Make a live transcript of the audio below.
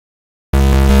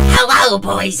Hello,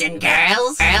 boys and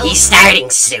girls. He's starting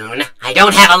soon. I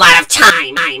don't have a lot of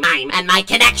time, and my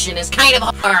connection is kind of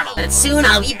horrible. But soon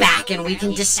I'll be back and we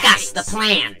can discuss the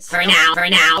plans. For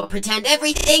now, pretend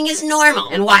everything is normal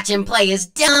and watch him play his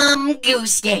dumb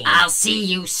goose game. I'll see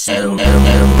you soon.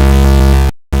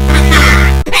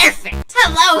 Perfect!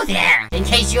 Hello there! In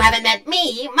case you haven't met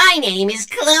me, my name is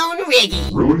Clone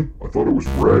Riggy. Really? I thought it was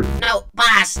Raggy. No,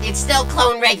 boss, it's still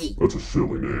Clone Riggy. That's a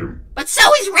silly name. But so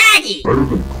is Raggy! Better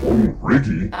than Clone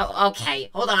Riggy. Oh, okay.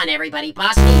 Hold on, everybody.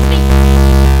 Boss needs me.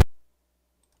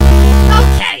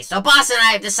 Okay, so Boss and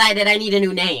I have decided I need a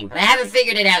new name, but I haven't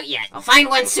figured it out yet. I'll find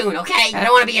one soon, okay? I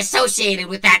don't want to be associated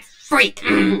with that freak.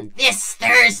 This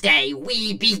Thursday,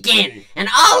 we begin, and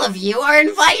all of you are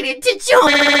invited to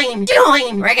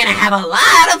join. We're gonna have a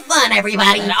lot of fun,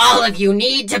 everybody, and all of you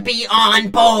need to be on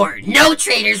board. No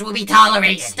traitors will be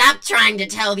tolerated. Stop trying to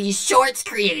tell these shorts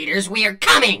creators we are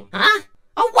coming. Huh?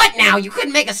 Oh, what now? You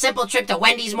couldn't make a simple trip to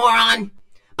Wendy's, moron?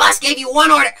 Boss gave you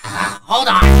one order. Hold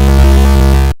on.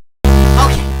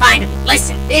 Okay, finally,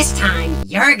 listen. This time,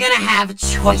 you're gonna have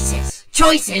choices.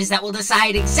 Choices that will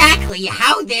decide exactly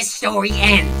how this story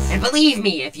ends. And believe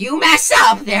me, if you mess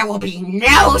up, there will be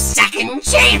no second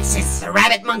chances. The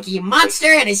rabbit monkey monster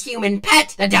and his human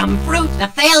pet, the dumb fruit, the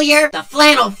failure, the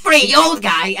flannel free, the old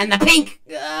guy, and the pink...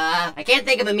 I can't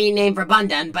think of a mean name for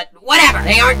Bundan, but whatever.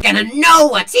 They aren't gonna know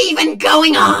what's even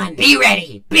going on. Be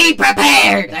ready. Be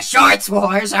prepared. The Shorts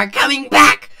Wars are coming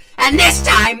back. And this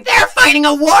time, they're fighting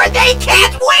a war they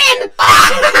can't win!